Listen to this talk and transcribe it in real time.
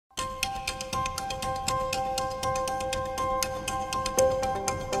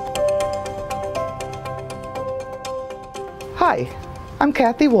Hi, I'm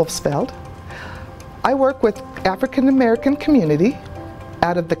Cathy Wolfsfeld. I work with African American community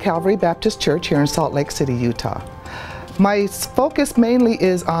out of the Calvary Baptist Church here in Salt Lake City, Utah. My focus mainly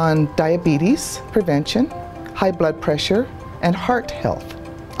is on diabetes prevention, high blood pressure, and heart health.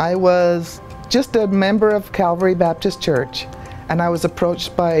 I was just a member of Calvary Baptist Church, and I was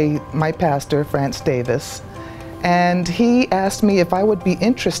approached by my pastor, France Davis, and he asked me if I would be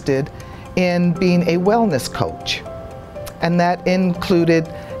interested in being a wellness coach. And that included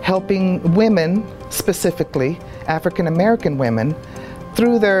helping women, specifically African American women,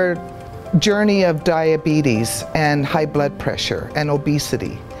 through their journey of diabetes and high blood pressure and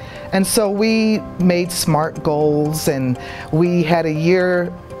obesity. And so we made SMART goals, and we had a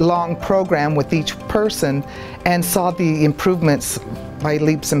year-long program with each person and saw the improvements by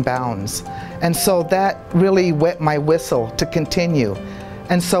leaps and bounds. And so that really wet my whistle to continue.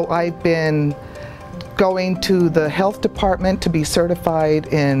 And so I've been going to the health department to be certified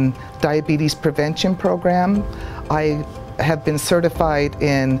in diabetes prevention program. I have been certified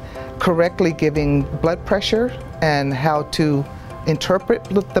in correctly giving blood pressure and how to interpret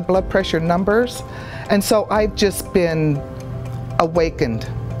the blood pressure numbers. And so I've just been awakened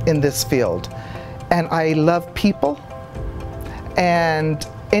in this field. And I love people, and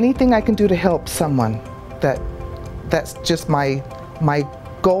anything I can do to help someone, that's just my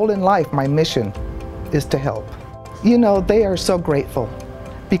goal in life, my mission is to help. You know, they are so grateful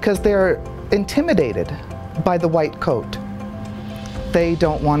because they're intimidated by the white coat. They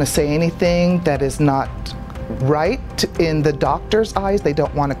don't want to say anything that is not right in the doctor's eyes. They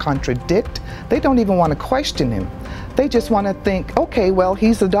don't want to contradict. They don't even want to question him. They just want to think, okay, well,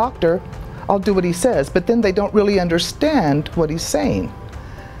 he's the doctor, I'll do what he says. But then they don't really understand what he's saying.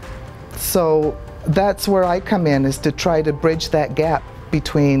 So that's where I come in, is to try to bridge that gap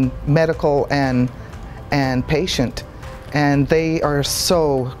between medical and patient. And they are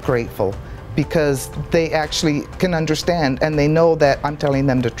so grateful because they actually can understand, and they know that I'm telling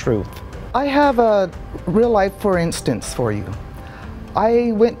them the truth. I have a real life for instance for you.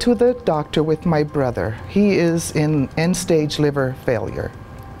 I went to the doctor with my brother. He is in end-stage liver failure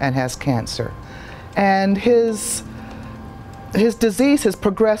and has cancer. And his disease has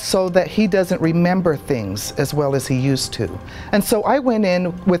progressed so that he doesn't remember things as well as he used to. And so I went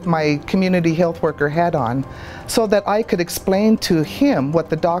in with my community health worker hat on so that I could explain to him what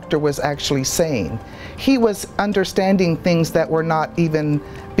the doctor was actually saying. He was understanding things that were not even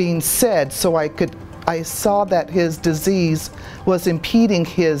being said, so I saw that his disease was impeding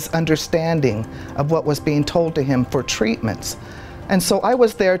his understanding of what was being told to him for treatments. And so I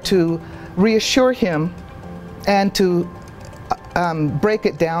was there to reassure him and to break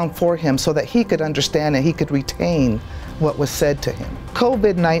it down for him so that he could understand and he could retain what was said to him.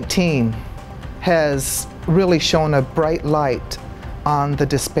 COVID-19 has really shone a bright light on the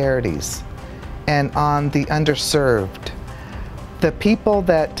disparities and on the underserved. The people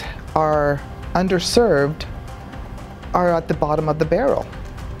that are underserved are at the bottom of the barrel.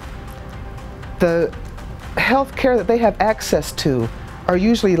 The health care that they have access to are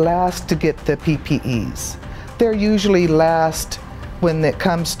usually last to get the PPEs. They're usually last when it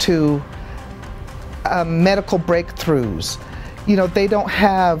comes to medical breakthroughs. You know, they don't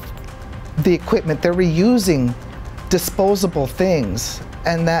have the equipment. They're reusing disposable things,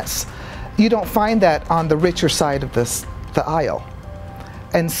 and you don't find that on the richer side of the aisle.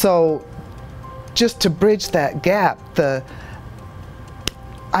 And so just to bridge that gap,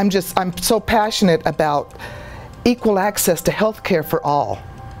 I'm so passionate about equal access to health care for all,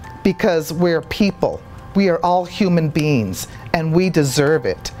 because we're people. We are all human beings, and we deserve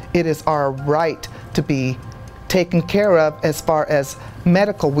it. It is our right to be taken care of. As far as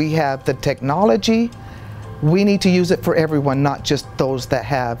medical, we have the technology. We need to use it for everyone, not just those that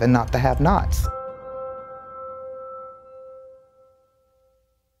have and not the have-nots.